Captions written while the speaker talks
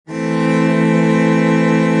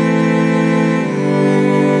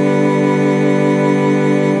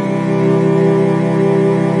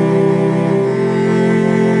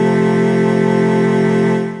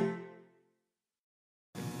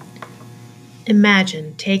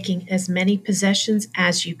Imagine taking as many possessions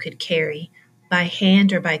as you could carry, by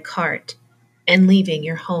hand or by cart, and leaving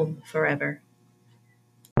your home forever.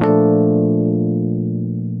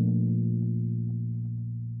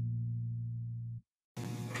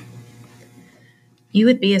 You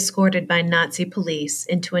would be escorted by Nazi police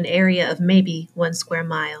into an area of maybe 1 square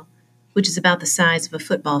mile, which is about the size of a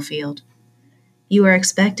football field. You are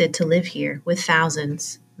expected to live here with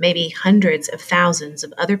thousands, maybe hundreds of thousands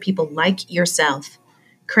of other people like yourself,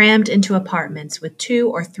 crammed into apartments with 2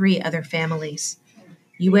 or 3 other families.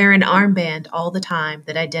 You wear an armband all the time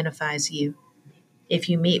that identifies you. If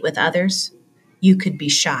you meet with others, you could be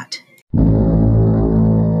shot.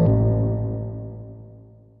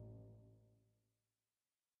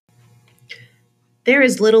 There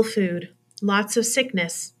is little food, lots of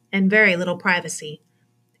sickness, and very little privacy.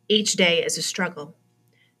 Each day is a struggle.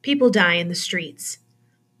 People die in the streets.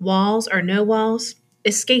 Walls or no walls,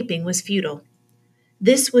 escaping was futile.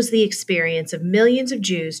 This was the experience of millions of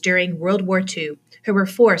Jews during World War II who were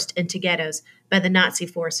forced into ghettos by the Nazi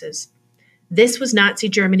forces. This was Nazi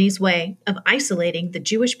Germany's way of isolating the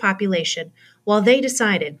Jewish population while they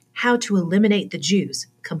decided how to eliminate the Jews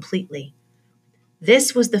completely.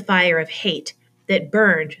 This was the fire of hate that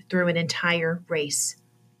burned through an entire race.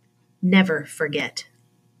 Never forget.